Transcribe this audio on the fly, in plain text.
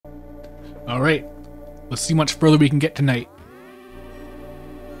Alright, let's see how much further we can get tonight.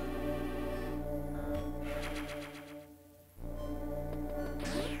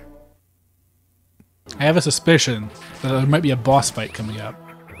 I have a suspicion that there might be a boss fight coming up.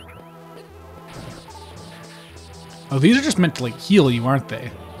 Oh, these are just meant to like heal you, aren't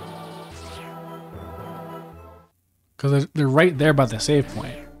they? Because they're right there by the save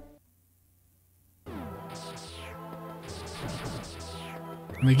point.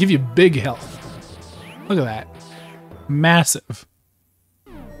 And they give you big health. Look at that. Massive.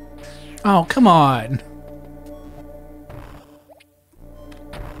 Oh, come on.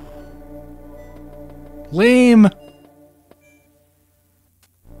 Lame.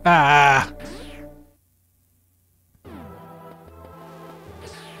 Ah.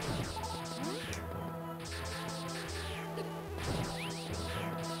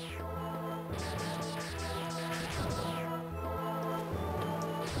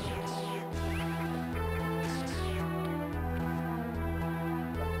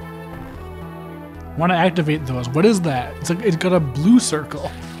 I want to activate those. What is that? It's like it's got a blue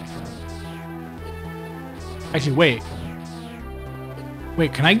circle. Actually, wait.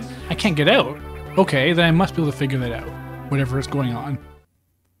 Wait, can I can't get out. Okay, then I must be able to figure that out. Whatever is going on.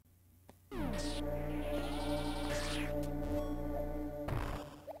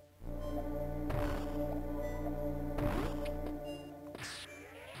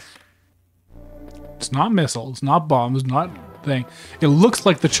 It's not missiles, not bombs, not thing. It looks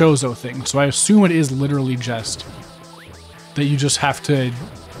like the Chozo thing, so I assume it is literally just that you just have to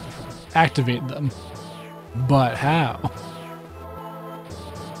activate them. But how?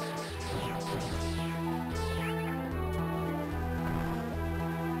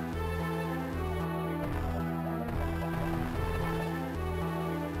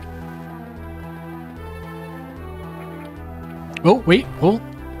 Oh, wait, hold.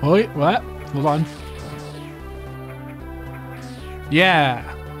 Oh, wait, what? Hold on.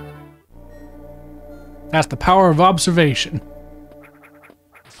 Yeah. That's the power of observation.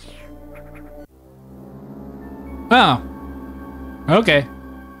 Oh. Okay.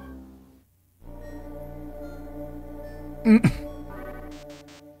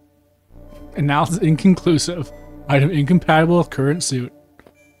 Analysis inconclusive. Item incompatible with current suit.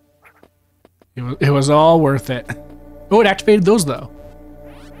 It was all worth it. Oh, it activated those though.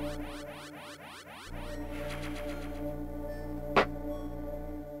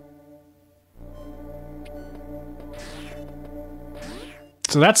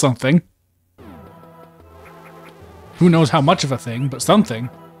 So that's something. Who knows how much of a thing, but something.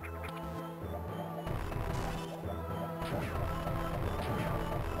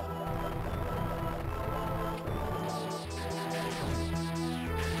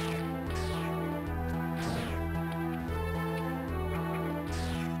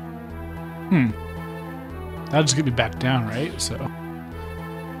 That'll just get me back down, right? So.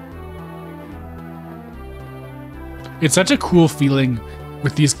 It's such a cool feeling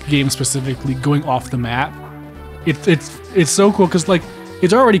with these games specifically going off the map. It's so cool because like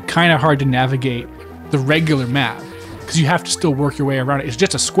it's already kind of hard to navigate the regular map because you have to still work your way around it. It's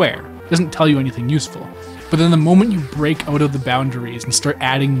just a square. It doesn't tell you anything useful. But then the moment you break out of the boundaries and start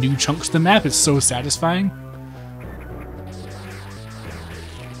adding new chunks to the map, it's so satisfying.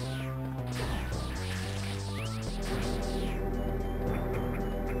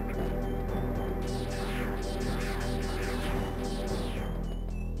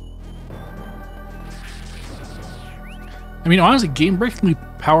 I mean, honestly, game-breakingly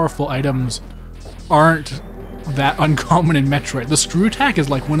powerful items aren't that uncommon in Metroid. The screw attack is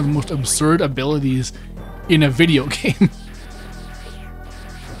like one of the most absurd abilities in a video game.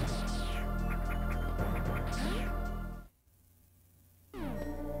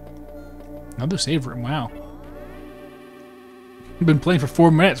 Another save room, wow. We've been playing for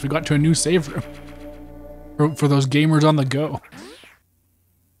 4 minutes, we got to a new save room. For those gamers on the go.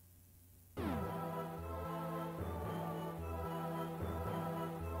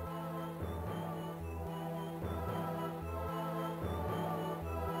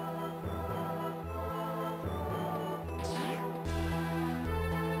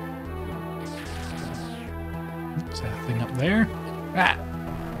 Is that thing up there? Ah!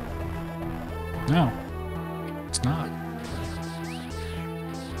 No. It's not.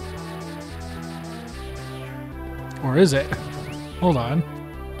 Or is it? Hold on.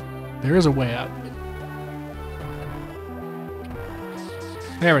 There is a way up.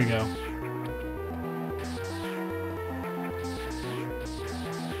 There we go.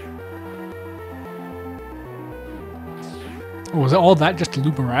 Oh, was it all that just to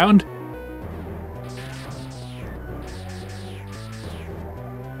loop around?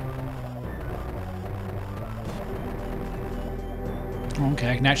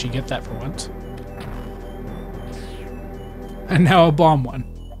 Okay, I can actually get that for once. And now a bomb one.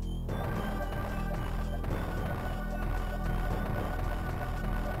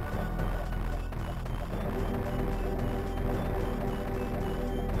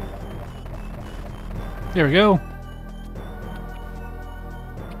 There we go.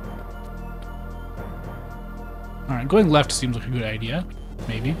 Alright, going left seems like a good idea.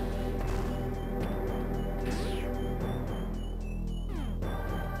 Maybe.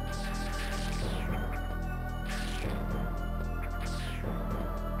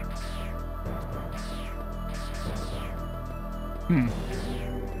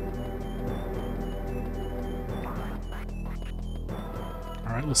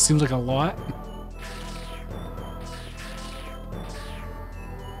 Alright, this seems like a lot.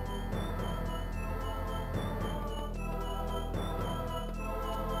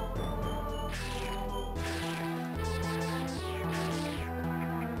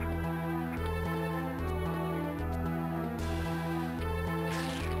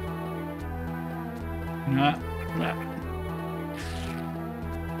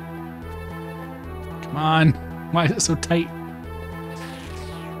 Come on. Why is it so tight?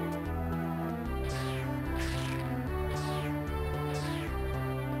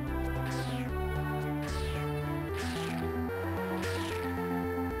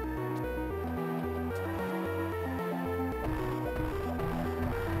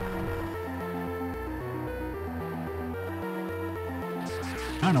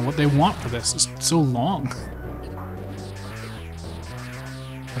 I don't know what they want for this. It's so long.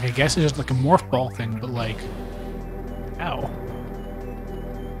 Like, I guess it's just like a morph ball thing, but like, ow.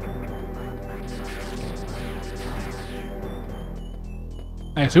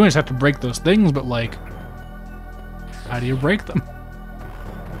 I assume I just have to break those things, but like, how do you break them?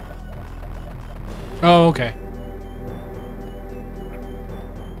 Oh, okay.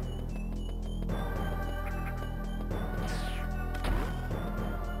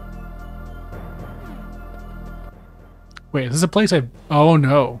 Wait, is this a place I... Oh,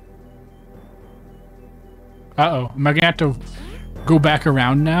 no. Uh-oh. Am I gonna have to go back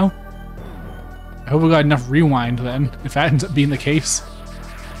around now? I hope we got enough rewind then, if that ends up being the case.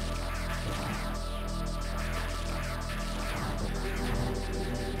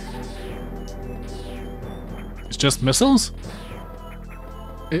 It's just missiles?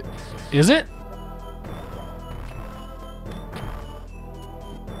 Is it?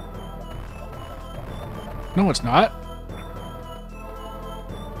 No, it's not.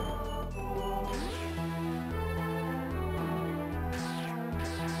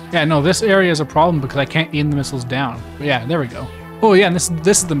 Yeah, no, this area is a problem because I can't aim the missiles down. But yeah, there we go. Oh yeah, and this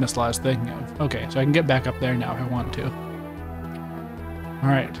is the missile I was thinking of. Okay, so I can get back up there now if I want to.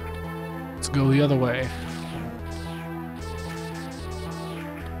 Alright. Let's go the other way.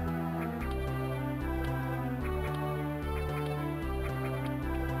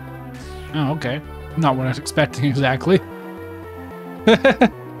 Oh, okay. Not what I was expecting exactly.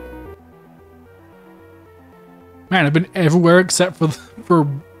 Man, I've been everywhere except for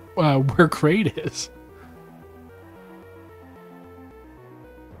where Kraid is.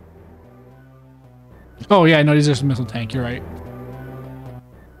 Oh yeah, no, these are some missile tank. You're right.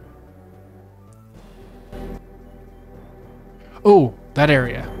 Oh, that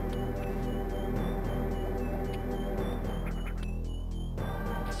area.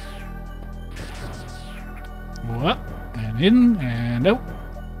 What? And in and out.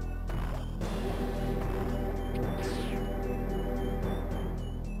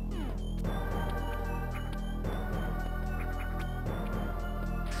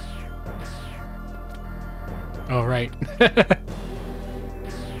 Oh, right.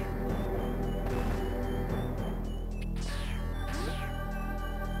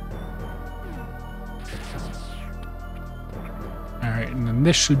 Alright, and then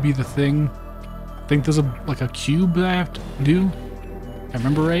this should be the thing. I think there's like a cube that I have to do. If I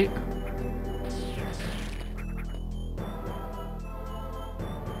remember right.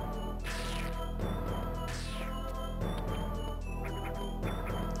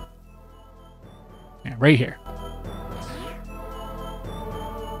 Yeah, right here.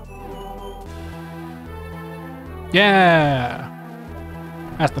 Yeah!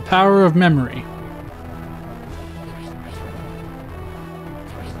 That's the power of memory.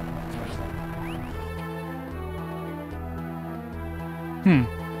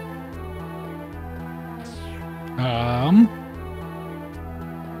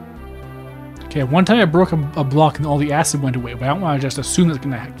 Okay, one time I broke a block and all the acid went away, but I don't want to just assume it's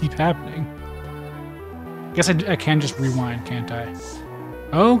gonna keep happening. I guess I can just rewind, can't I?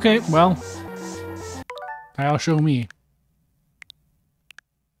 Okay, well... That'll show me.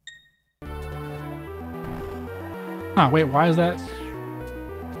 Huh, wait, why is that?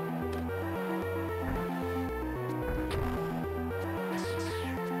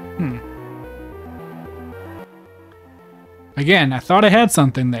 Again, I thought I had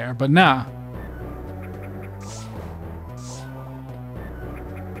something there, but nah.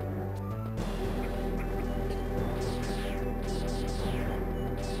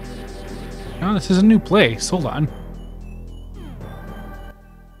 Oh, this is a new place. Hold on.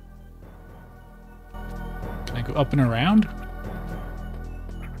 Can I go up and around?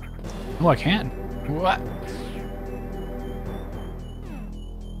 Oh, I can. What?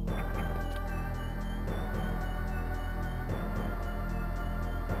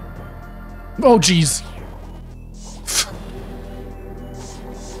 Oh, jeez.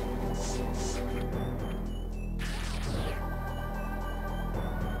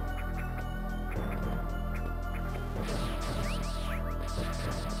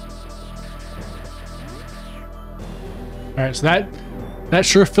 Alright, so that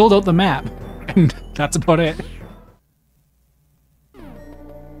sure filled out the map. And that's about it. I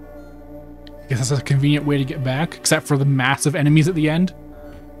guess that's a convenient way to get back, except for the massive enemies at the end.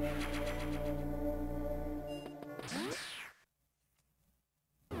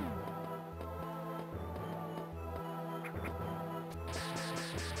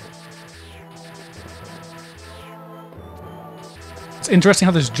 It's interesting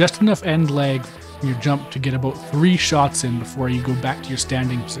how there's just enough end lag from your jump to get about 3 shots in before you go back to your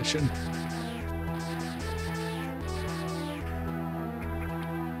standing position.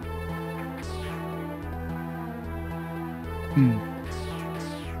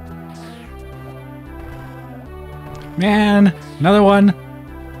 Man, another one.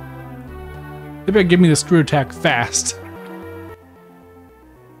 They better give me the screw attack fast.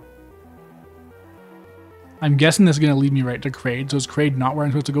 I'm guessing this is going to lead me right to Kraid, so is Kraid not where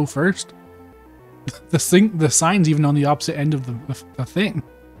I'm supposed to go first? The sign's even on the opposite end of the thing.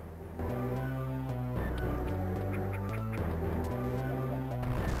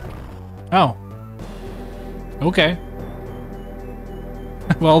 Oh. Okay.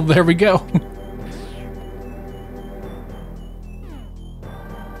 Well, there we go.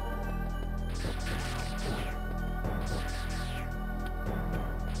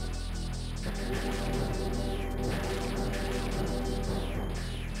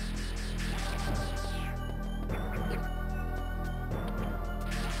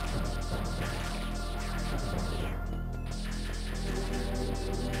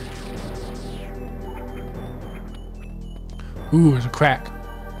 Ooh, there's a crack.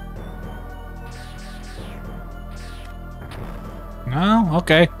 No?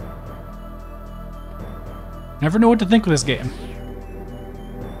 Okay. Never know what to think of this game.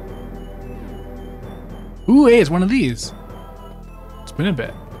 Ooh, hey, it's one of these. It's been a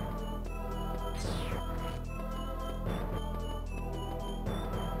bit.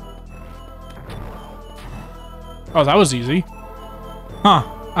 Oh, that was easy. Huh.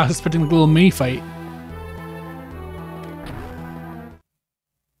 I was expecting like a little mini fight.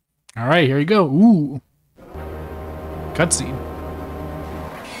 Alright, here you go. Ooh. Cutscene.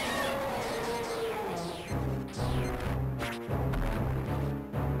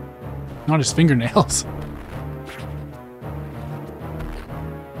 Not his fingernails.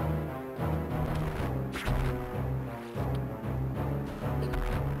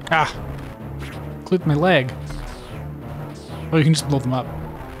 Ah. Clipped my leg. Oh, you can just blow them up.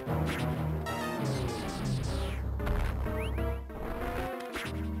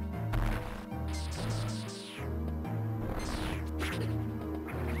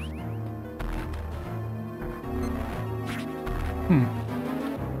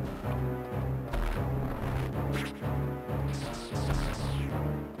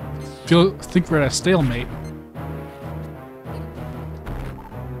 Think we're at a stalemate.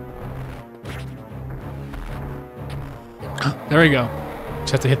 There we go.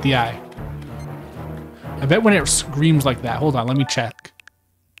 Just have to hit the eye. I bet when it screams like that. Hold on, let me check.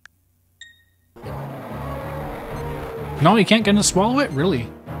 No, you can't get to swallow it? Really?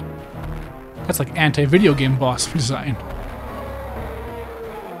 That's like anti-video game boss design.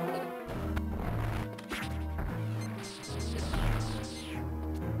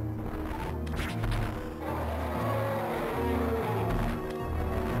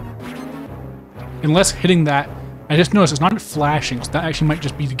 Unless hitting that, I just noticed it's not flashing, so that actually might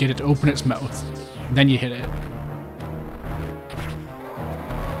just be to get it to open its mouth. And then you hit it.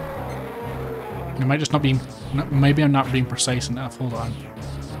 It might just not be, maybe I'm not being precise enough. Hold on.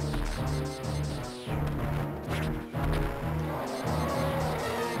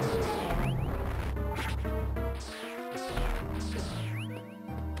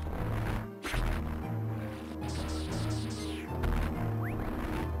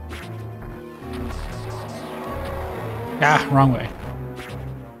 Ah, wrong way.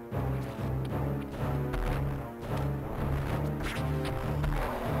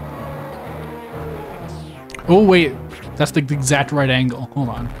 Oh, wait. That's the exact right angle. Hold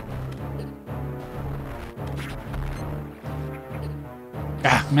on.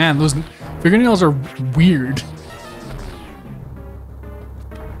 Ah, man, those fingernails are weird.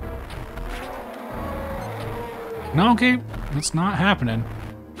 No, okay. That's not happening.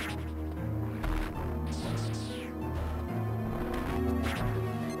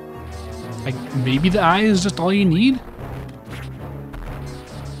 Like, maybe the eye is just all you need?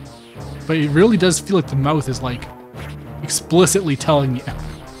 But it really does feel like the mouth is, like, explicitly telling you.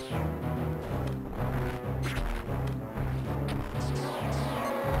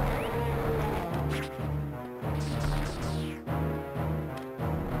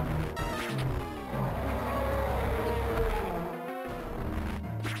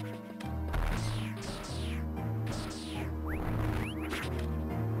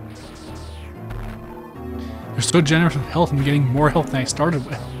 You're so generous with health and getting more health than I started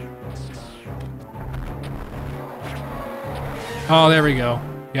with. Oh, there we go.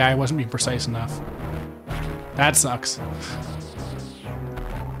 Yeah, I wasn't being precise enough. That sucks.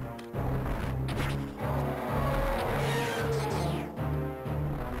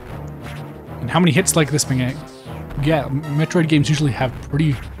 And how many hits like this thing? Yeah, Metroid games usually have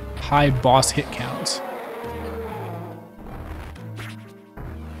pretty high boss hit counts.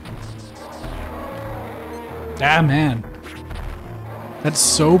 Ah, man. That's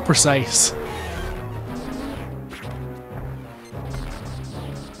so precise.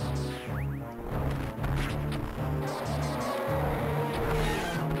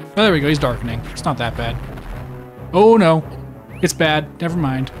 Oh, there we go. He's darkening. It's not that bad. Oh, no. It's bad. Never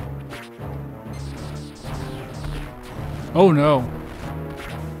mind. Oh, no.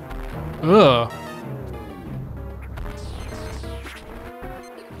 Ugh.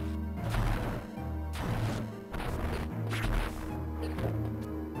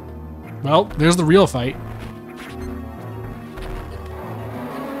 Well, there's the real fight.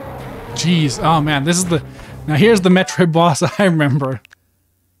 Jeez. Oh, man. This is the... Now, here's the Metroid boss I remember.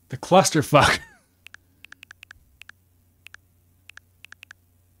 The clusterfuck.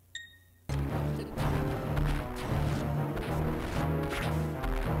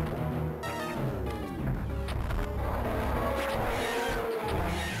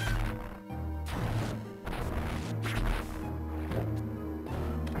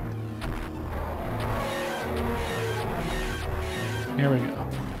 Here we go.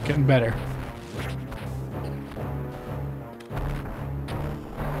 Getting better.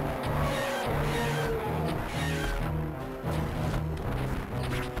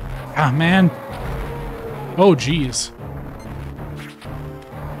 Ah, man. Oh, geez.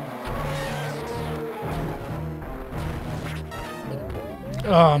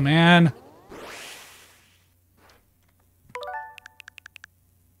 Oh, man.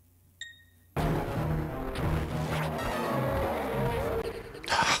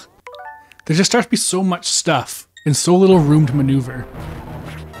 There just starts to be so much stuff and so little room to maneuver.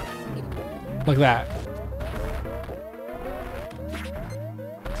 Like that.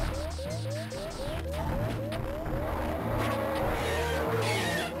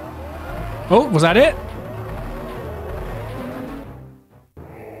 Oh, was that it?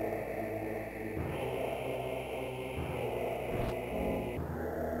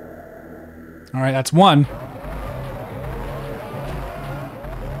 All right, that's one.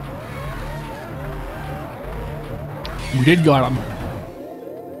 We did got him.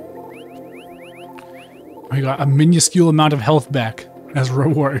 We got a minuscule amount of health back as a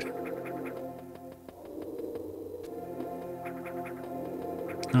reward.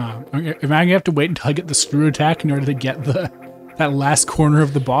 Am I gonna have to wait until I get the screw attack in order to get that last corner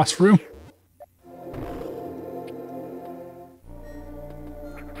of the boss room?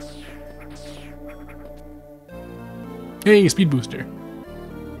 Hey, speed booster.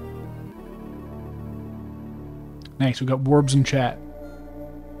 Nice, we got Warbs in chat.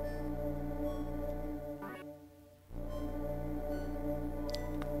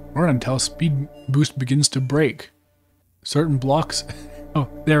 Or until speed boost begins to break. Certain blocks... Oh,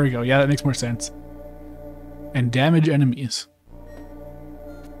 there we go. Yeah, that makes more sense. And damage enemies.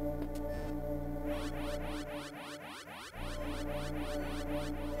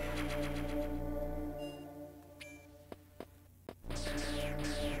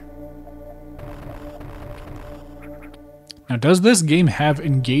 Now, does this game have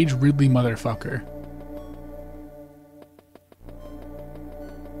Engage Ridley Motherfucker?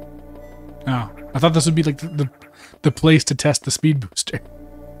 Oh, I thought this would be like the place to test the speed booster.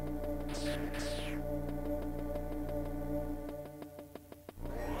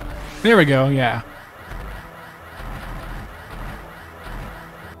 There we go, yeah.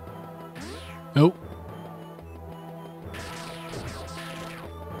 Nope.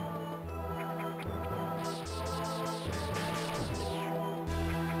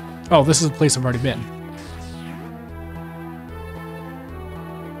 Oh, this is a place I've already been.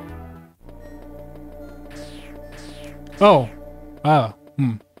 Oh. Ah.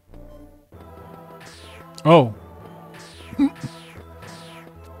 Hmm. Oh.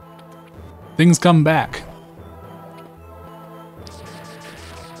 Things come back.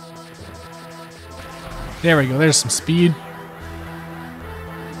 There we go. There's some speed.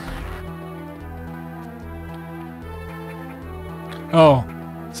 Oh.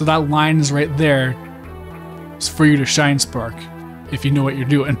 So that line is right there. It's for you to shine spark, if you know what you're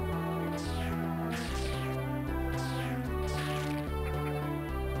doing.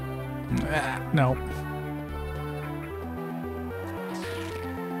 No.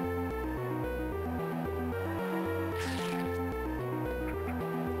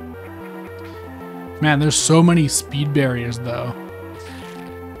 Man, there's so many speed barriers, though.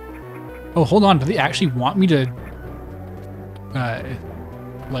 Oh, hold on. Do they actually want me to...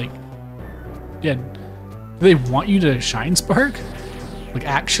 like... Yeah. Do they want you to shine spark? Like,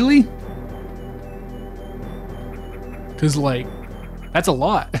 actually? Because, like, that's a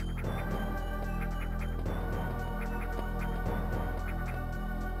lot.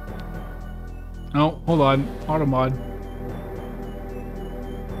 Oh, hold on. Auto mod.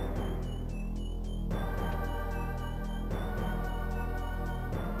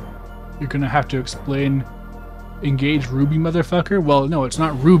 You're gonna have to explain engage Ruby motherfucker? Well, no, it's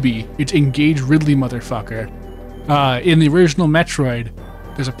not Ruby. It's engage Ridley motherfucker. In the original Metroid,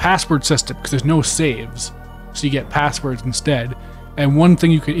 there's a password system because there's no saves. So you get passwords instead. And one thing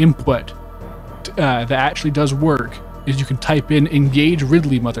you can input that actually does work is you can type in engage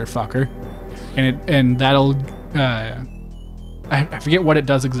Ridley motherfucker. And that'll I forget what it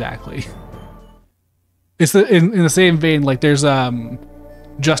does exactly. It's in the same vein, like there's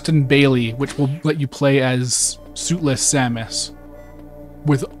Justin Bailey, which will let you play as suitless Samus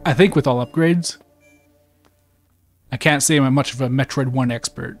with, I think, with all upgrades. I can't say I'm much of a Metroid 1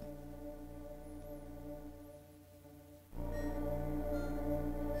 expert.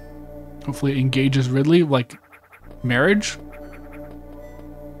 Hopefully it engages Ridley, like marriage.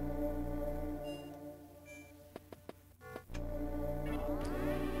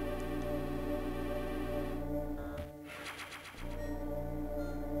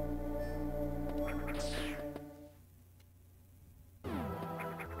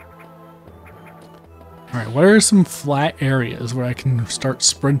 Alright, what are some flat areas where I can start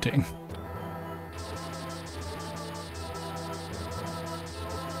sprinting?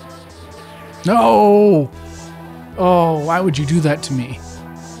 No! Oh, why would you do that to me?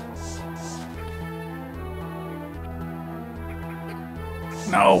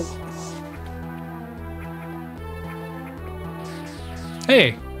 No!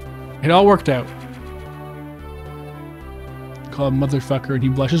 Hey! It all worked out. Call him motherfucker and he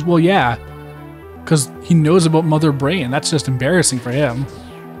blushes? Well, yeah. Because he knows about Mother Brain. That's just embarrassing for him.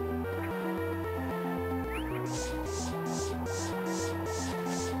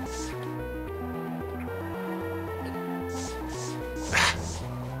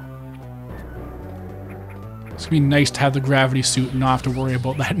 It's gonna be nice to have the gravity suit and not have to worry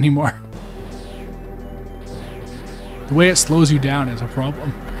about that anymore. The way it slows you down is a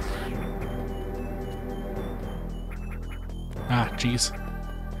problem. Ah, jeez.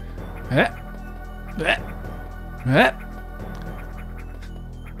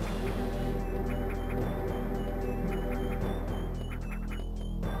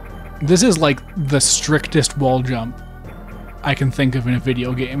 This is like the strictest wall jump I can think of in a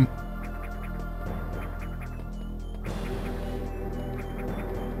video game.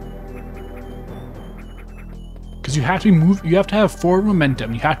 Because you have to you have to have forward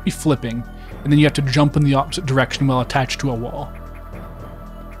momentum, you have to be flipping, and then you have to jump in the opposite direction while attached to a wall.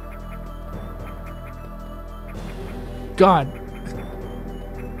 God.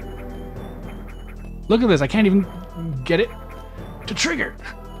 Look at this, I can't even get it to trigger.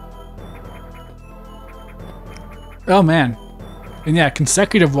 Oh man. And yeah,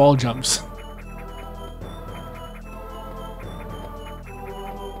 consecutive wall jumps.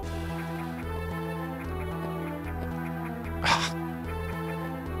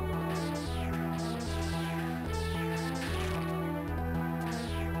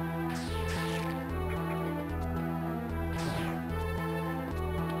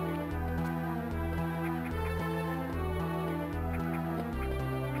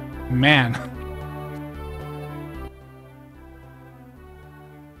 Man.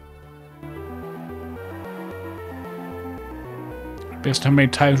 Based on how many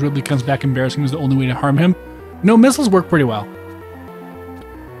times Ridley comes back embarrassing is the only way to harm him. No, missiles work pretty well.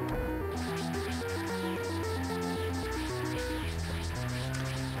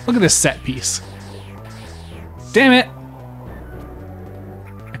 Look at this set piece. Damn it!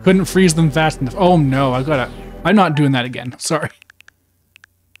 I couldn't freeze them fast enough. Oh no, I'm not doing that again. Sorry.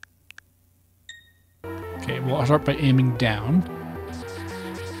 Okay, well, I'll start by aiming down.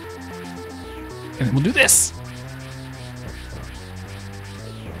 And then we'll do this.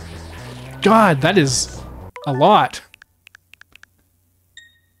 God, that is a lot.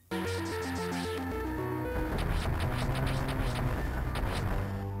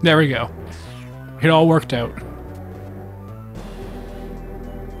 There we go. It all worked out.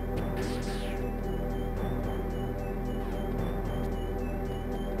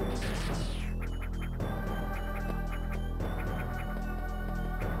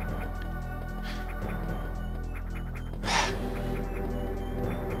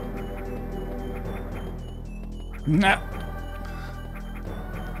 Nah.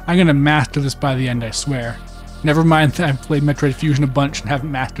 I'm gonna master this by the end, I swear. Never mind that I've played Metroid Fusion a bunch and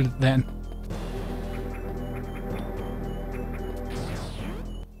haven't mastered it then.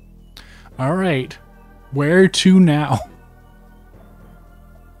 Alright. Where to now?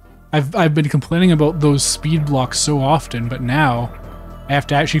 I've been complaining about those speed blocks so often, but now I have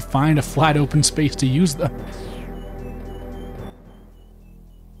to actually find a flat open space to use them.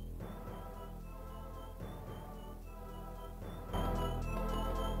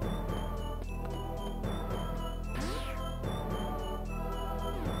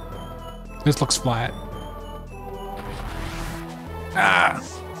 This looks flat. Ah!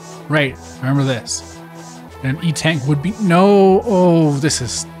 Right, remember this. An E-tank would be... No! Oh, this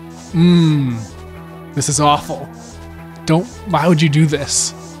is... This is awful. Don't... Why would you do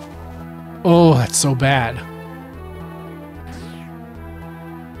this? Oh, that's so bad.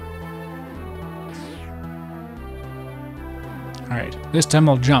 Alright, this time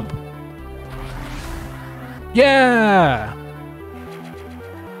I'll jump. Yeah!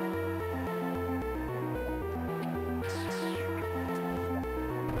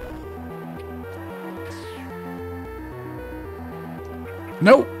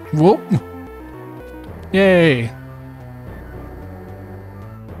 Nope. Whoop. Yay.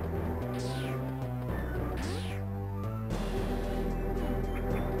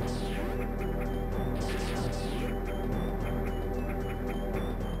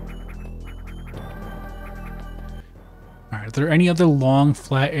 Alright, are there any other long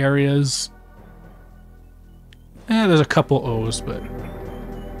flat areas? There's a couple O's, but...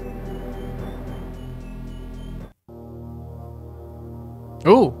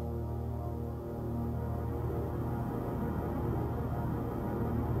 Oh!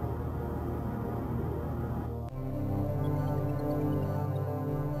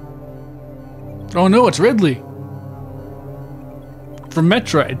 Oh no, it's Ridley! From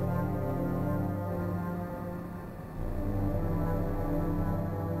Metroid.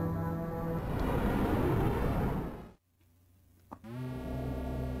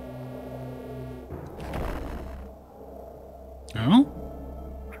 Oh?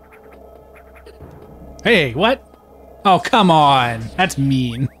 Hey, what? Oh, come on. That's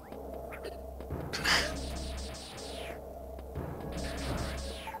mean.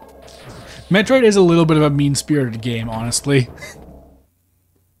 Metroid is a little bit of a mean-spirited game, honestly.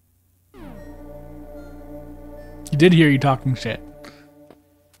 He did hear you talking shit.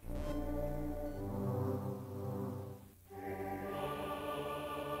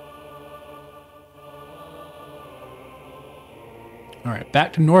 Alright,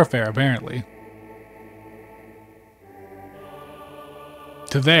 back to Norfair, apparently.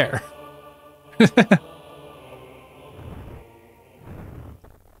 To there. Is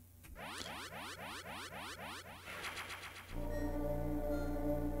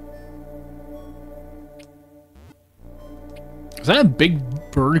that a big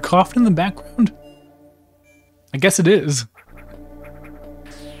bird coffin in the background? I guess it is.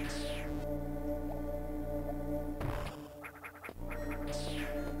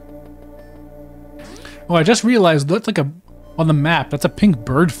 Oh, I just realized that's like a... On the map, that's a pink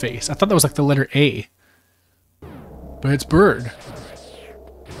bird face. I thought that was like the letter A. But it's bird.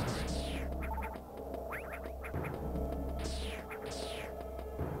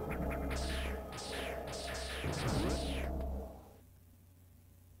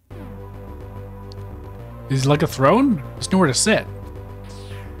 Is it like a throne? There's nowhere to sit.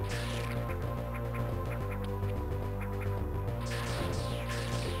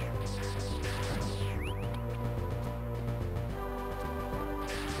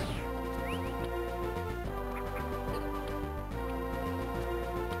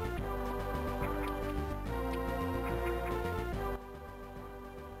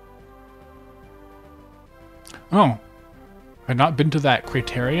 Oh. I've not been to that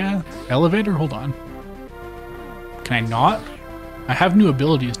criteria elevator? Hold on. Can I not? I have new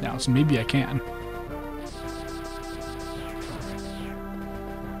abilities now, so maybe I can.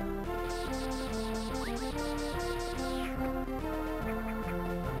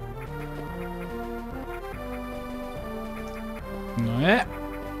 Eh.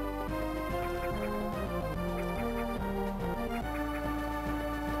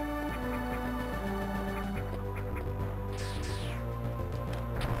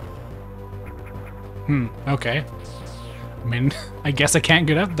 Okay. I mean, I guess I can't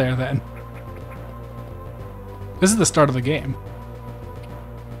get up there then. This is the start of the game.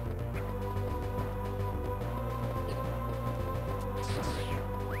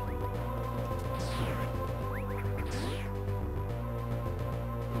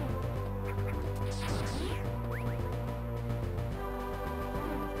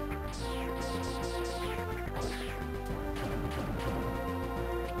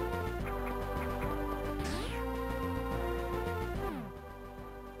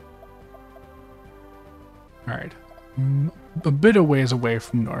 Alright. A bit of ways away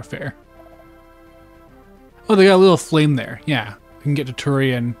from Norfair. Oh, they got a little flame there. Yeah. I can get to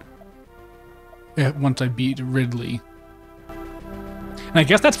Turian once I beat Ridley. And I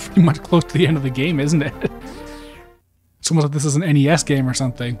guess that's pretty much close to the end of the game, isn't it? It's almost like this is an NES game or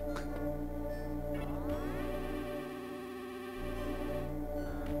something.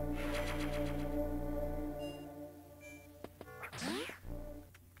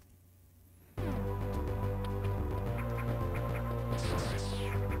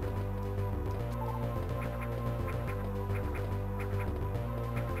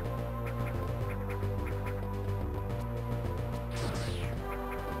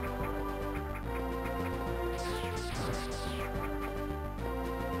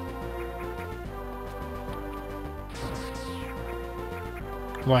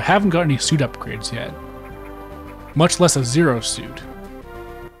 Well, I haven't got any suit upgrades yet. Much less a zero suit.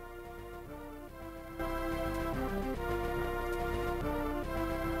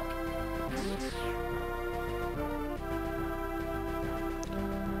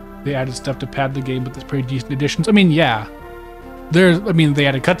 They added stuff to pad the game, but there's pretty decent additions. I mean, yeah. They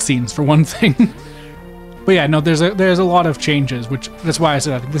added cutscenes for one thing. But yeah, no, there's a lot of changes, which that's why I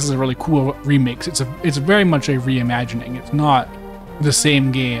said I think this is a really cool remix. It's very much a reimagining. It's not the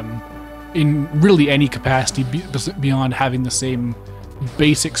same game in really any capacity beyond having the same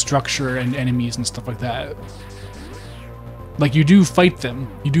basic structure and enemies and stuff like that. Like, you do fight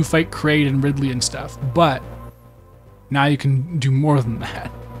them. You do fight Kraid and Ridley and stuff, but now you can do more than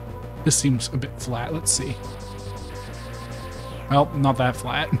that. This seems a bit flat. Let's see. Well, not that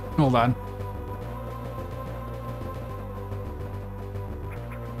flat. Hold on.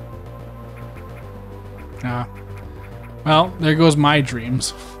 Well, there goes my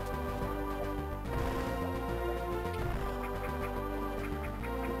dreams.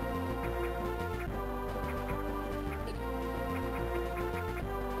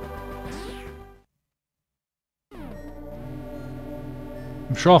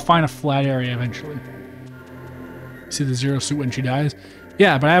 I'm sure I'll find a flat area eventually. See the zero suit when she dies?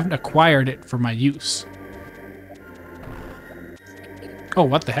 Yeah, but I haven't acquired it for my use. Oh,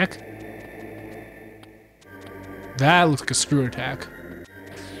 what the heck? That looks like a screw attack.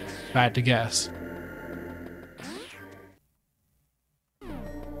 If I had to guess.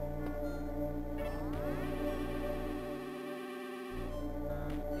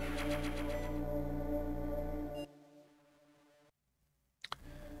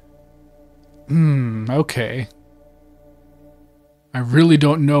 Okay. I really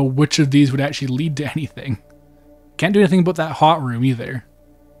don't know which of these would actually lead to anything. Can't do anything about that hot room either.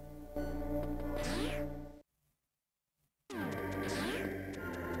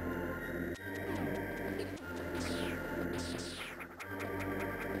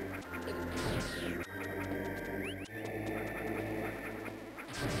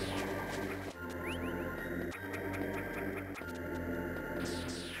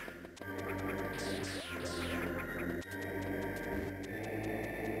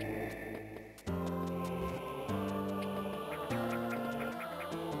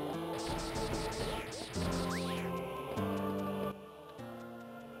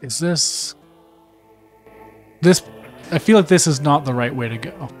 Is this... I feel like this is not the right way to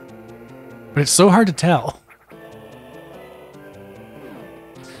go. But it's so hard to tell.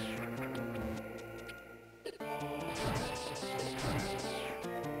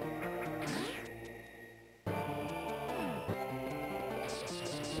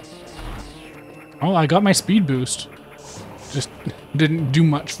 Oh, I got my speed boost. Just didn't do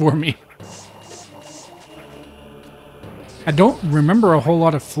much for me. I don't remember a whole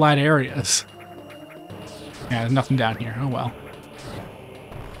lot of flat areas. Yeah, there's nothing down here. Oh well.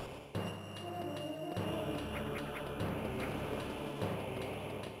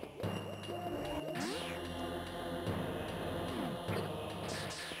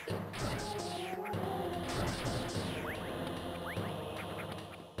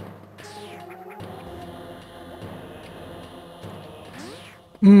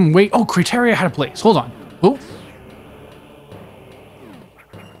 Wait. Oh, Criteria had a place. Hold on. Oh.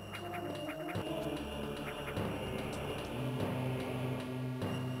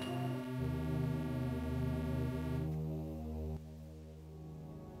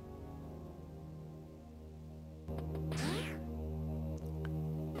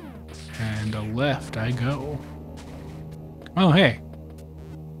 And a left I go. Oh, hey.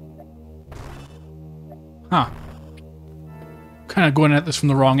 Huh. Kind of going at this from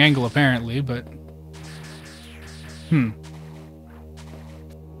the wrong angle, apparently, but...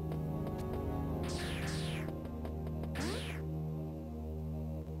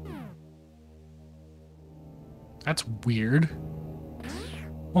 That's weird.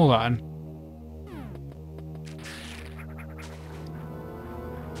 Hold on.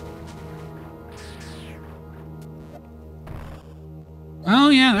 Oh,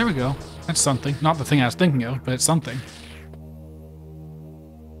 yeah, there we go. That's something. Not the thing I was thinking of, but it's something.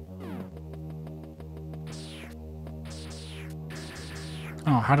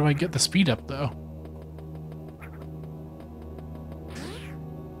 Oh, how do I get the speed up, though?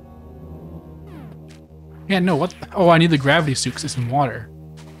 Yeah, no, what? Oh, I need the gravity suit because it's in water.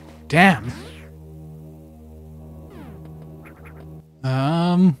 Damn.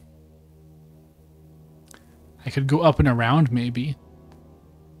 I could go up and around, maybe.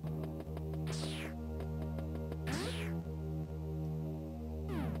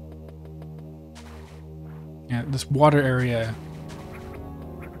 Yeah, this water area...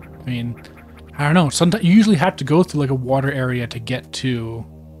 I mean, I don't know. Sometimes you usually have to go through like a water area to get to,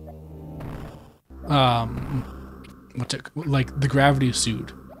 what's it like the gravity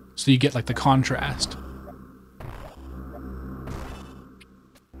suit, so you get like the contrast.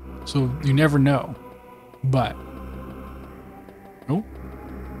 So you never know, but oh,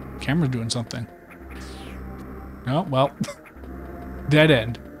 camera's doing something. Oh well, dead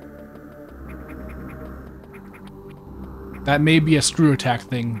end. That may be a screw attack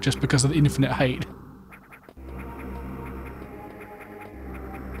thing, just because of the infinite height.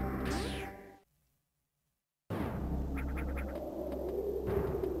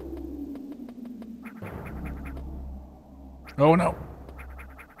 Oh no.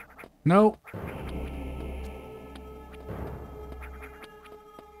 No.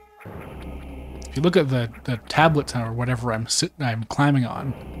 If you look at the tablets or whatever I'm climbing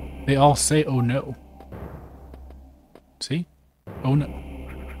on, they all say oh no. See? Oh no.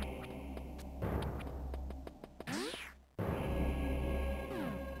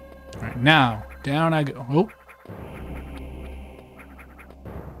 Alright, now, down I go. Oh.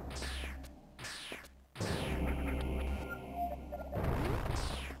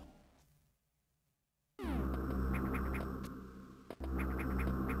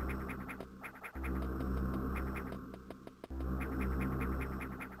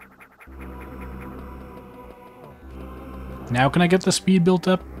 Now can I get the speed built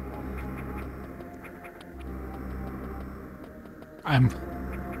up? I'm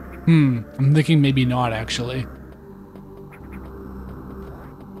thinking maybe not, actually.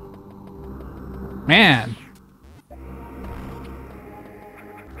 Man.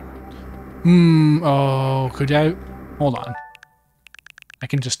 Oh, could I? Hold on. I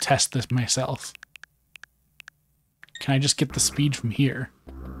can just test this myself. Can I just get the speed from here?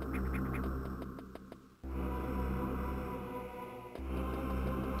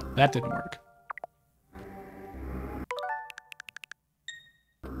 That didn't work.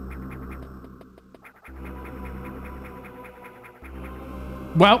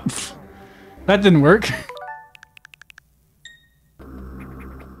 Well, that didn't work.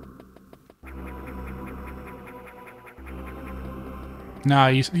 Nah,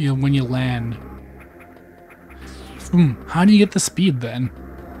 you when you land. How do you get the speed then?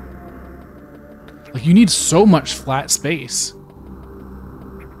 Like, you need so much flat space.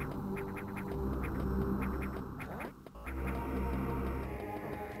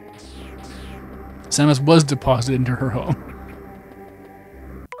 Samus was deposited into her home.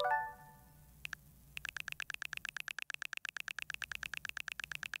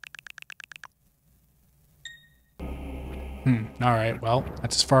 Alright, well,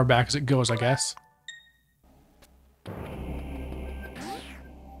 that's as far back as it goes, I guess.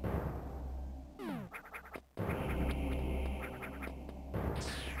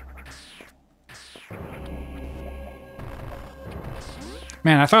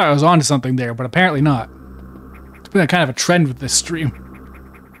 Man, I thought I was onto something there, but apparently not. It's been a kind of a trend with this stream.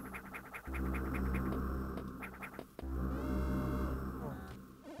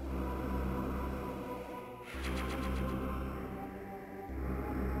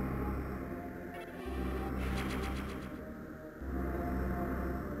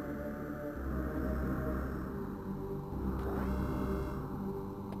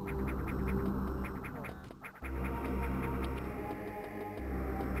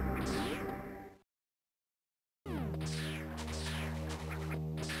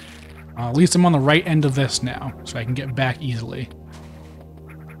 At least I'm on the right end of this now, so I can get back easily.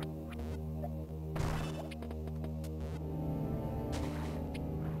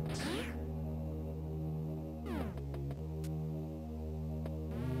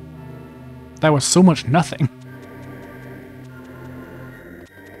 That was so much nothing.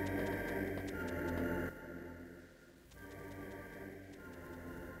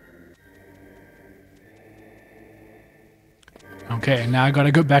 Okay, now I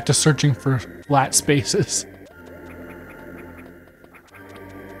gotta go back to searching for flat spaces.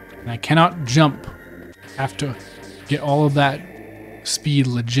 And I cannot jump. I have to get all of that speed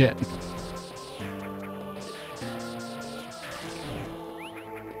legit.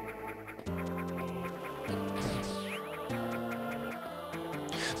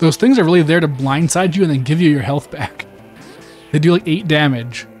 Those things are really there to blindside you and then give you your health back. They do like 8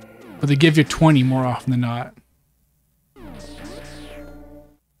 damage, but they give you 20 more often than not.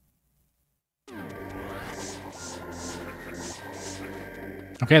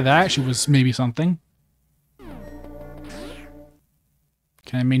 Okay, that actually was maybe something.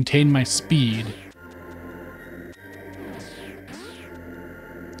 Can I maintain my speed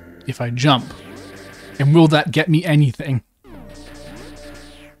if I jump? And will that get me anything?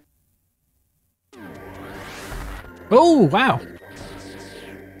 Oh, wow.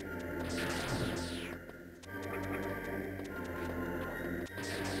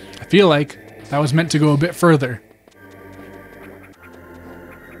 I feel like that was meant to go a bit further.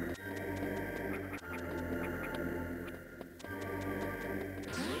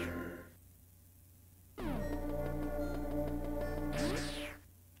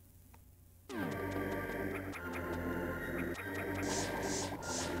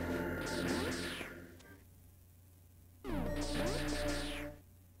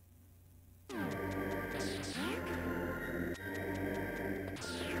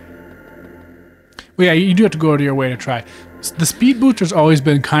 Well, yeah, you do have to go out of your way to try. The speed booster's always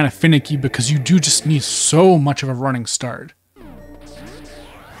been kind of finicky because you do just need so much of a running start.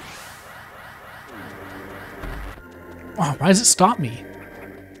 Wow, why does it stop me?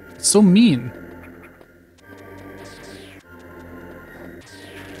 It's so mean.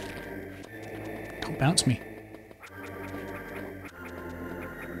 Don't bounce me.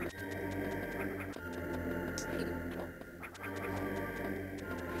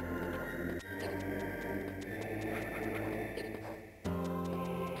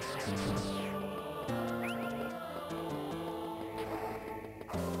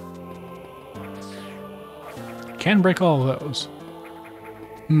 Can break all of those.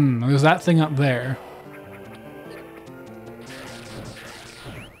 There's that thing up there.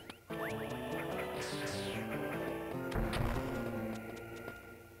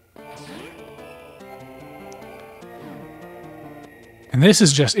 And this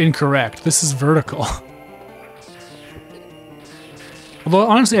is just incorrect. This is vertical. Although,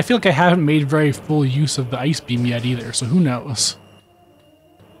 honestly, I feel like I haven't made very full use of the ice beam yet either, so who knows?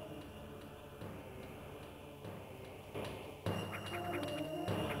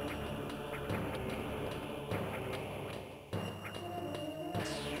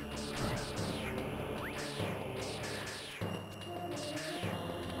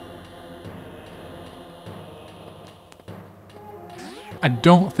 I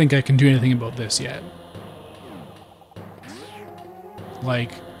don't think I can do anything about this yet.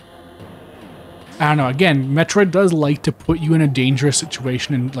 Like, I don't know, again, Metroid does like to put you in a dangerous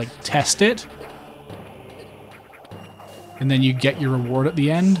situation and, like, test it. And then you get your reward at the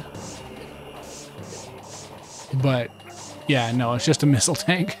end. But, yeah, no, it's just a missile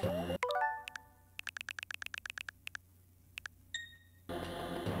tank.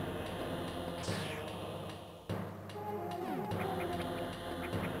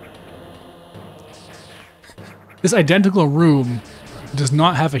 This identical room does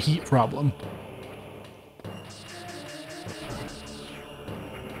not have a heat problem.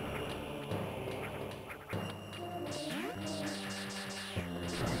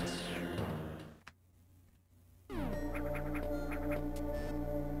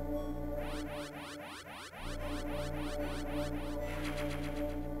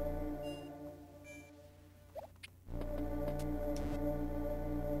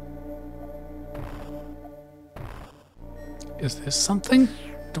 Is this something?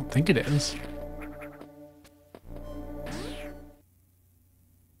 Don't think it is.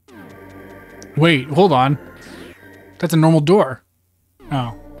 Wait, hold on. That's a normal door.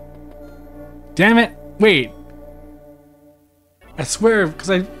 Oh. Damn it. Wait. I swear,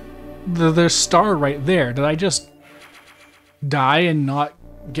 because there's star right there. Did I just die and not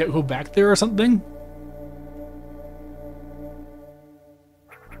go back there or something?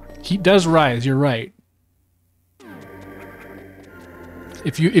 Heat does rise, you're right.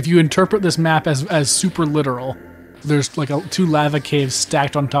 If you interpret this map as super literal, there's like two lava caves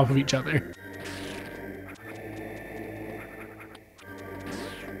stacked on top of each other.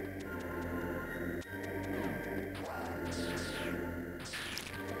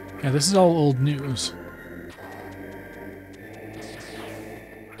 Yeah, this is all old news.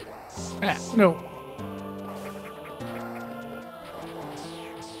 Ah, no.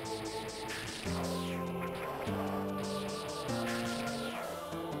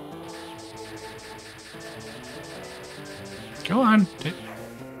 Go on.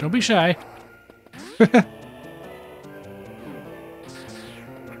 Don't be shy.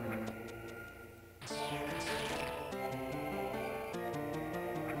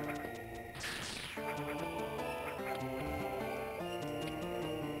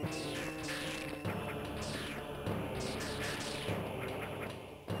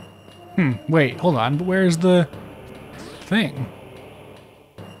 Wait, hold on. But where's the thing?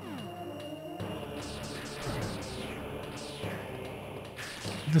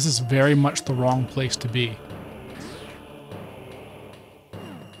 This is very much the wrong place to be.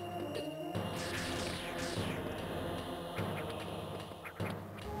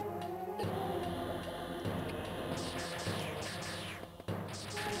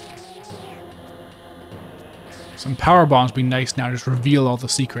 Some power bombs would be nice now, just reveal all the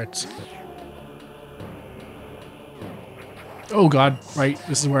secrets. Oh god, right,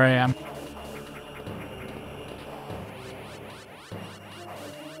 this is where I am.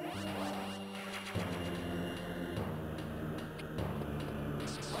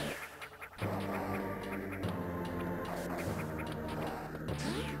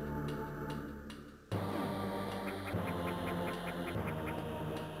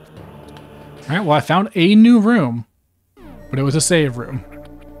 Alright, well I found a new room, but it was a save room.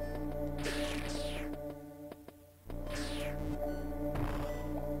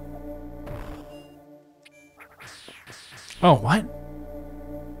 Oh, what?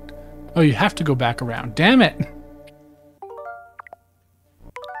 Oh, you have to go back around. Damn it!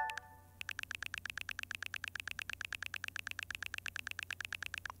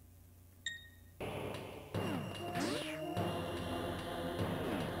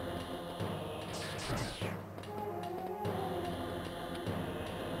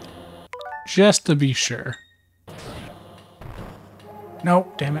 Just to be sure.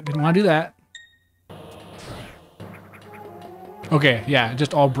 Nope, damn it, didn't want to do that. Okay, yeah, it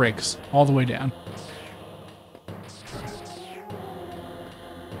just all breaks all the way down.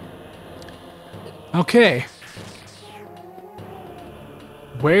 Okay.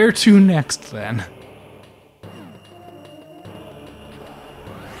 Where to next, then?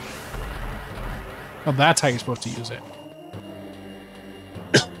 Oh, that's how you're supposed to use it.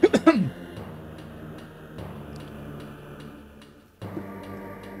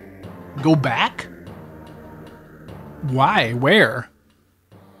 Go back? Why? Where?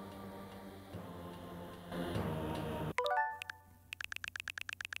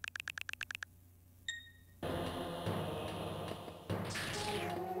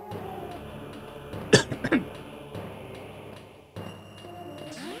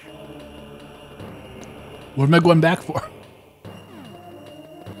 What am I going back for?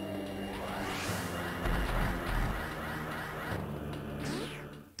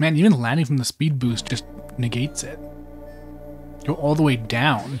 Man, even landing from the speed boost just negates it. Go all the way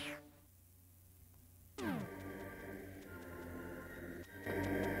down.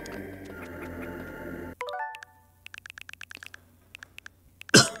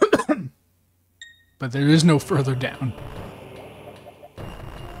 But there is no further down.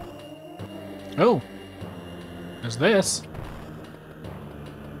 Oh. There's this.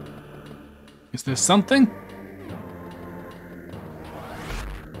 Is this something?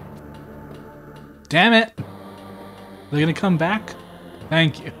 Damn it! Are they gonna come back?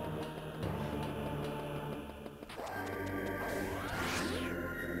 Thank you.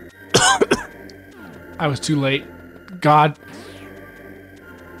 I was too late. God.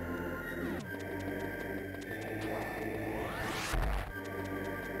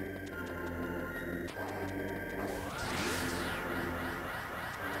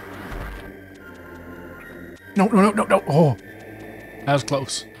 No, no, no, no, no. Oh, that was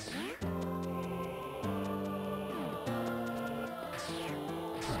close.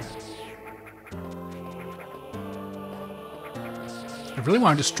 I really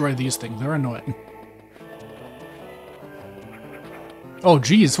want to destroy these things. They're annoying. Oh,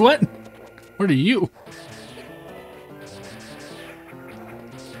 geez, what? What are you?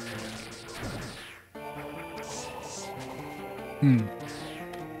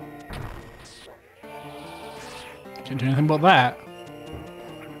 Can't do anything about that.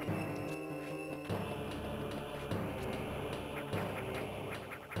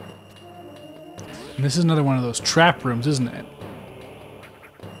 And this is another one of those trap rooms, isn't it?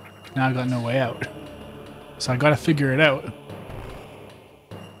 Now I got no way out. So I gotta figure it out.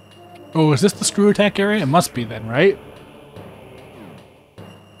 Oh, is this the screw attack area? It must be then, right?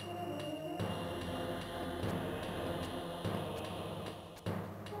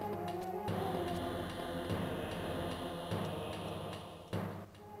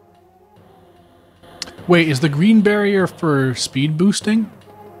 Wait, is the green barrier for speed boosting?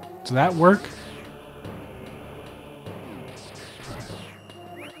 Does that work?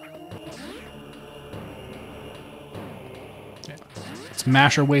 Yeah. Let's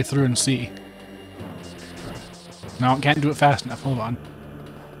mash our way through and see. No, can't do it fast enough. Hold on.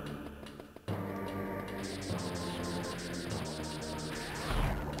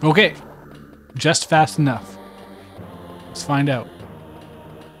 Okay. Just fast enough. Let's find out.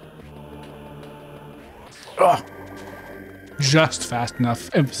 Ugh. Just fast enough.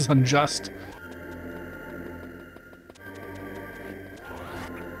 Emphasis on just.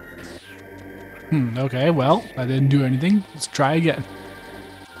 Okay, well, I didn't do anything. Let's try again.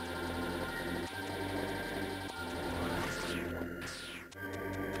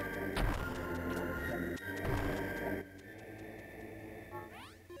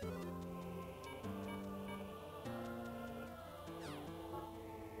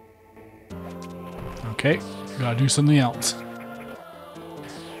 Okay, gotta do something else.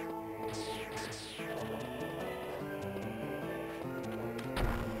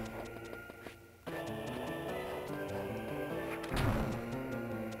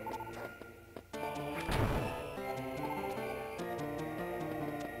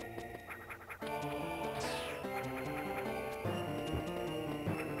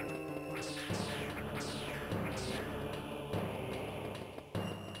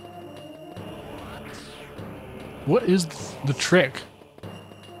 What is the trick?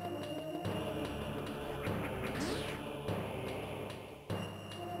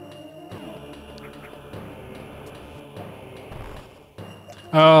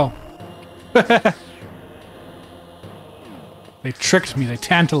 Oh. They tricked me. They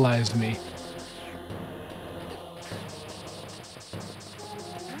tantalized me.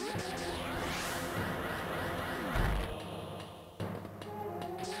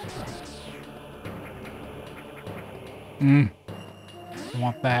 I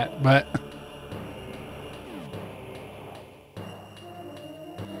want that, but...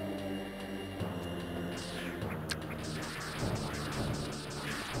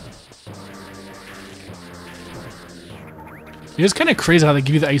 It is kind of crazy how they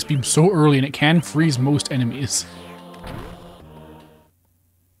give you the ice beam so early and it can freeze most enemies.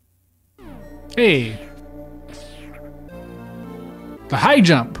 Hey! The high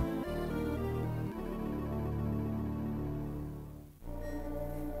jump!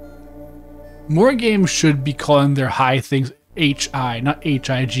 More games should be calling their high things HI, not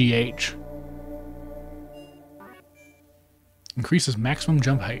HIGH. Increases maximum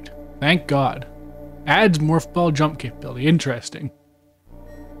jump height. Thank God. Adds morph ball jump capability. Interesting.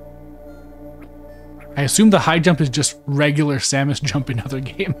 I assume the high jump is just regular Samus jump in other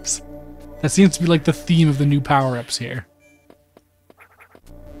games. That seems to be like the theme of the new power-ups here.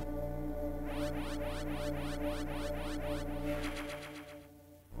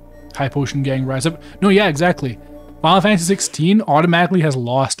 High potion gang rise up. No, yeah, exactly. Final Fantasy 16 automatically has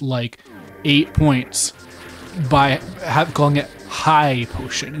lost like 8 points by calling it high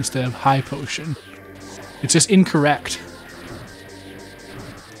potion instead of high potion. It's just incorrect.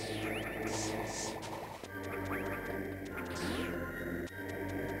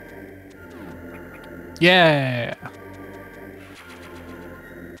 Yeah.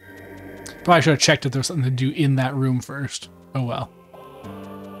 Probably should have checked if there was something to do in that room first. Oh well.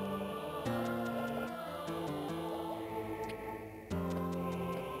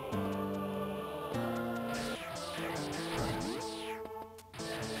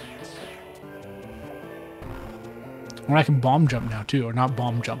 Or I can bomb jump now too, or not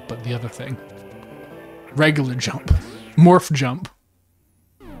bomb jump, but the other thing. Regular jump. Morph jump.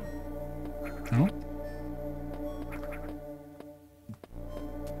 No?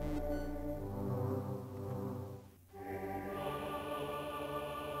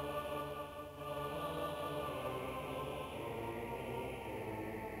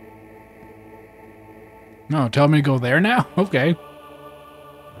 No, tell me to go there now? Okay.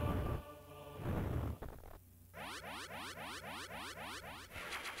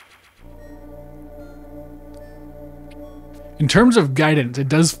 In terms of guidance, it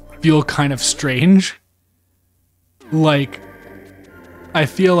does feel kind of strange. Like, I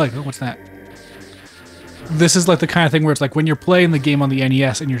feel like, oh, what's that? This is like the kind of thing where it's like when you're playing the game on the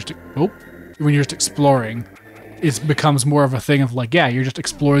NES and you're just, when you're just exploring, it becomes more of a thing of like, yeah, you're just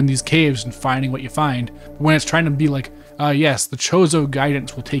exploring these caves and finding what you find. But when it's trying to be like, yes, the Chozo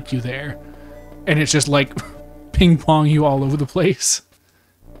guidance will take you there. And it's just like ping pong you all over the place.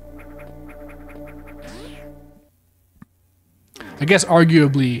 I guess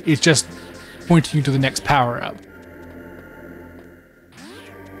arguably it's just pointing you to the next power up.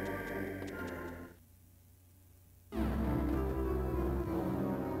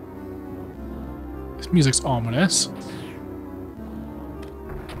 This music's ominous.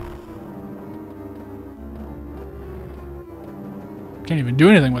 Can't even do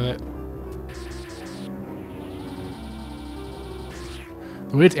anything with it.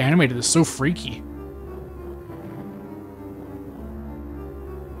 The way it's animated is so freaky.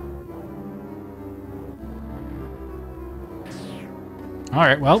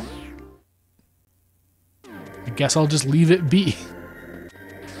 Alright, well. I guess I'll just leave it be.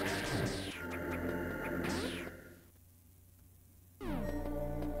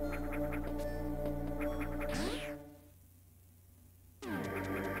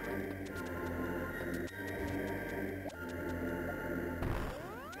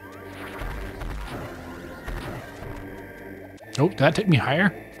 Oh, did that take me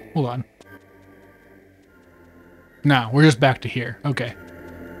higher? Hold on. No, we're just back to here. Okay.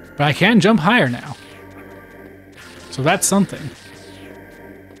 But I can jump higher now. So that's something.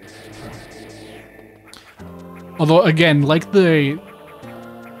 Although, again, like the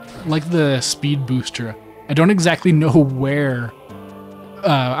speed booster, I don't exactly know where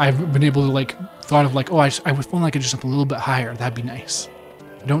I've been able to, like, thought of, like, oh, I would feel like I could just jump a little bit higher. That'd be nice.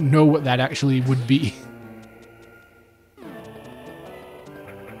 I don't know what that actually would be.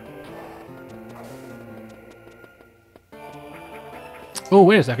 Oh,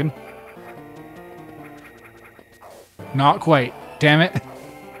 wait a second. Not quite. Damn it.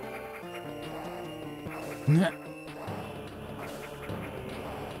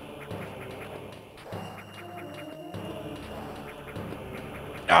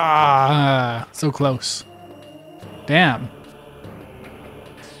 Ah, so close. Damn.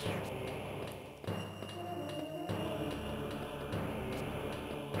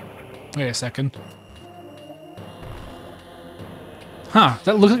 Wait a second. Huh,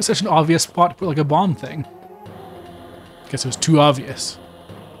 that looks like such an obvious spot to put like a bomb thing. Guess it was too obvious.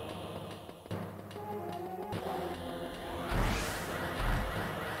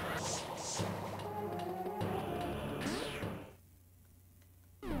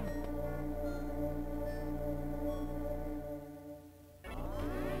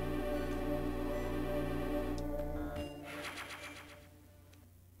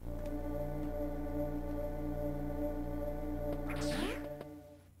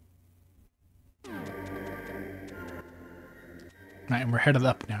 Right, and we're headed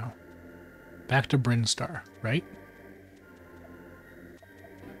up now. Back to Brinstar, right?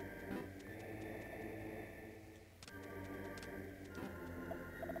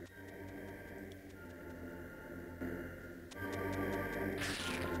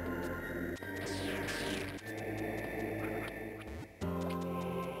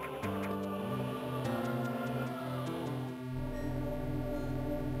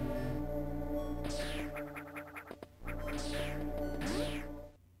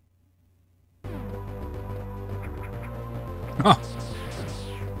 Oh,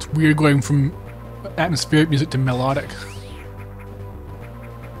 it's weird going from atmospheric music to melodic.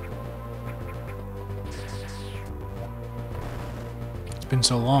 It's been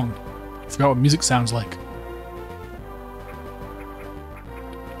so long. I forgot what music sounds like.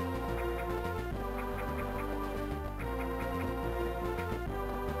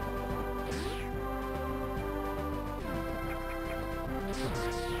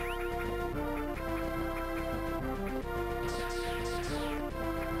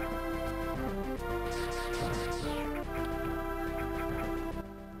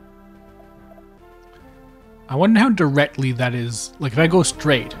 I wonder how directly that is. Like, if I go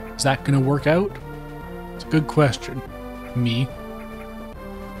straight, is that going to work out? It's a good question. Me.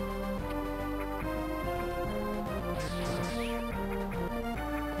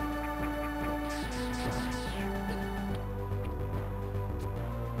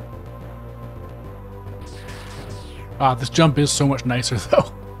 Ah, this jump is so much nicer,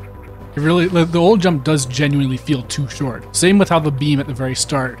 though. It really, the old jump does genuinely feel too short. Same with how the beam at the very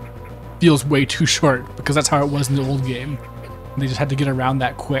start feels way too short, because that's how it was in the old game. And they just had to get around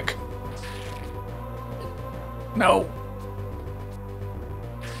that quick. No.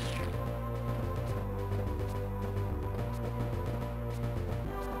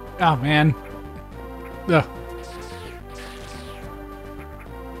 Oh, man. Ugh.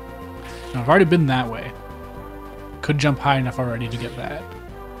 No, I've already been that way. Could jump high enough already to get that.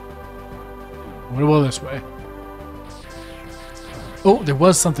 What about this way? Oh, there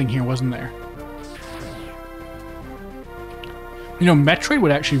was something here, wasn't there? You know, Metroid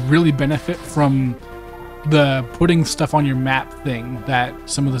would actually really benefit from the putting stuff on your map thing that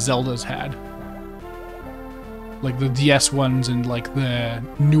some of the Zeldas had. Like the DS ones and like the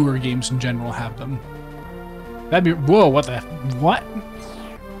newer games in general have them. That'd be... Whoa, what the... What?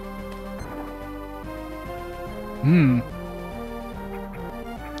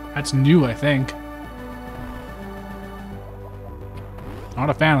 That's new, I think. Not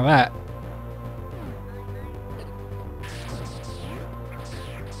a fan of that.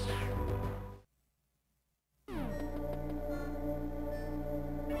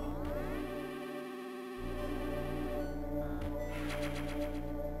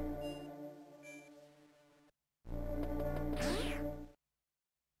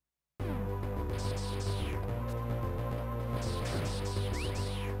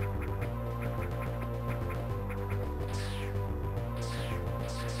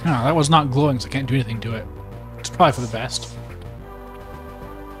 No, that was not glowing, so I can't do anything to it. It's probably for the best.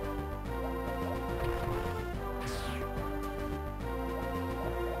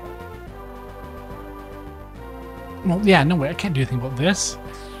 Well, yeah, no way, I can't do anything about this.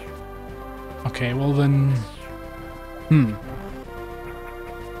 Okay, well then...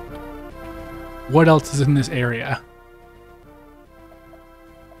 What else is in this area?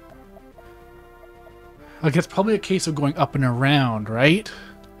 Like, it's probably a case of going up and around, right?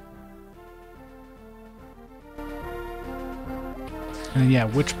 And yeah,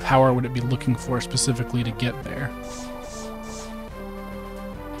 which power would it be looking for specifically to get there?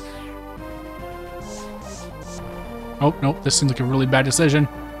 Oh, nope, this seems like a really bad decision.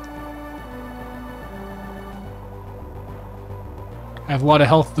 I have a lot of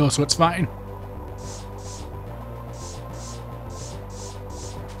health though, so it's fine.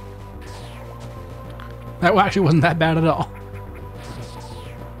 That actually wasn't that bad at all.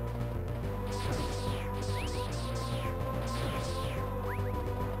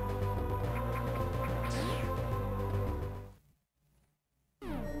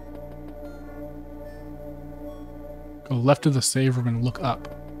 Go left of the save room and look up.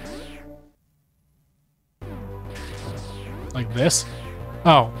 Like this?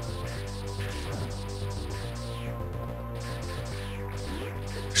 Oh.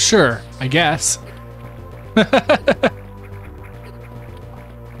 Sure, I guess. So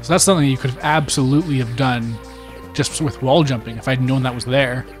that's something you could have absolutely have done just with wall jumping if I'd known that was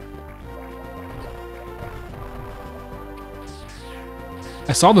there.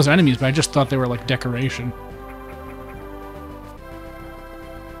 I saw those enemies, but I just thought they were like decoration.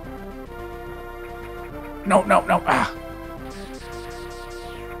 No, no, no. Ah.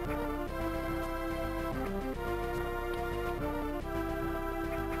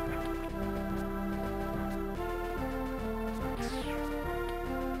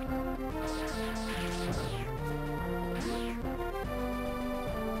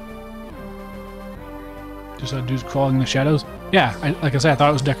 Just a dude's crawling in the shadows? Yeah, like I said, I thought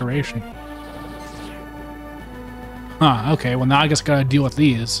it was decoration. Huh, okay, well now I guess I gotta deal with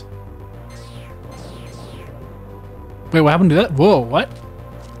these. Wait, what happened to that? Whoa, what?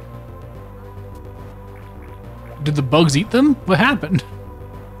 Did the bugs eat them? What happened?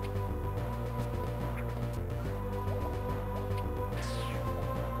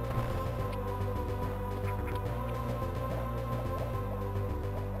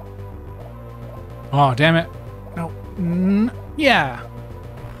 Oh, damn it. No. Yeah.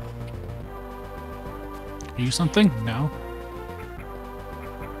 Are you something? No.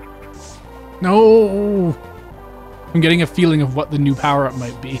 No! I'm getting a feeling of what the new power-up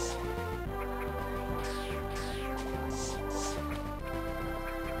might be.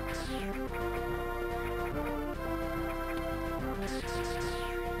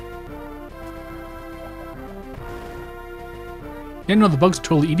 Yeah, no, the bugs are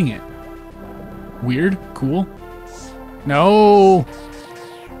totally eating it. Weird. Cool. No!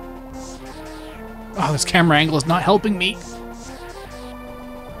 Oh, this camera angle is not helping me.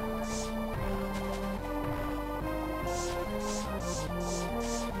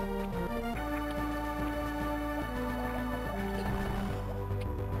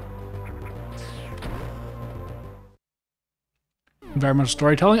 environmental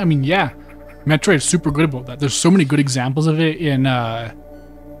storytelling. I mean, yeah, Metroid is super good about that. There's so many good examples of it in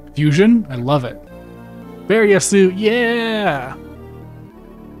Fusion. I love it. Barrier suit, yeah!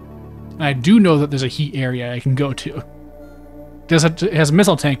 And I do know that there's a heat area I can go to. It has a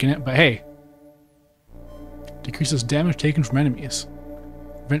missile tank in it, but hey. Decreases damage taken from enemies.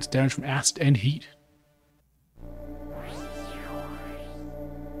 Prevents damage from acid and heat.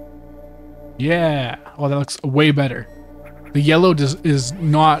 Yeah! Oh, that looks way better. The yellow is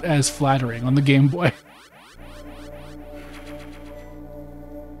not as flattering on the Game Boy.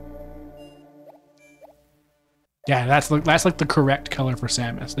 Yeah, that's like the correct color for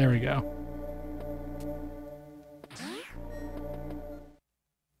Samus. There we go.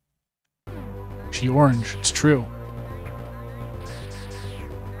 She orange. It's true.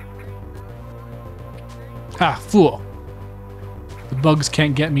 Ha! Fool. The bugs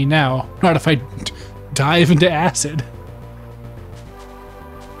can't get me now. Not if I dive into acid.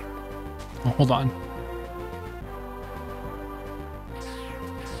 Oh, hold on.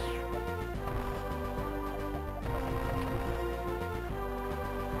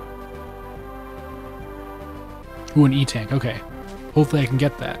 Ooh, an E-tank. Okay. Hopefully I can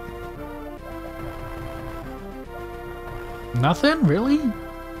get that. Nothing? Really?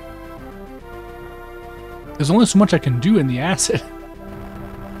 There's only so much I can do in the acid.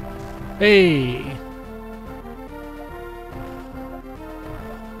 Hey!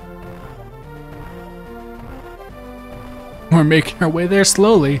 We're making our way there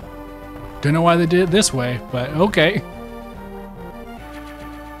slowly. Don't know why they did it this way, but okay.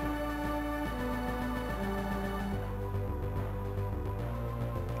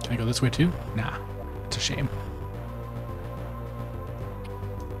 Can I go this way too? Nah, it's a shame.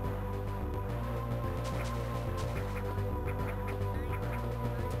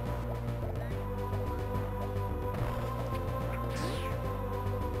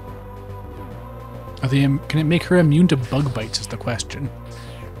 Can it make her immune to bug bites is the question.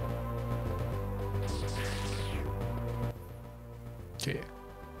 Okay.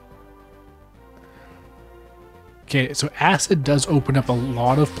 Okay, so acid does open up a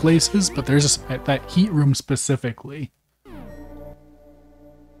lot of places, but there's that heat room specifically.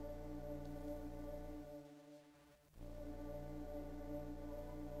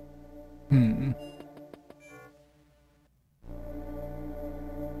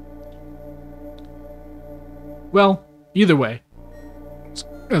 Well, either way, it's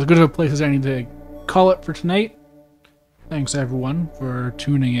as good of a place as any to call it for tonight. Thanks everyone for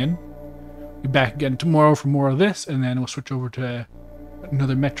tuning in. Be back again tomorrow for more of this, and then we'll switch over to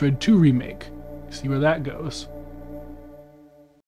another Metroid 2 remake. See where that goes.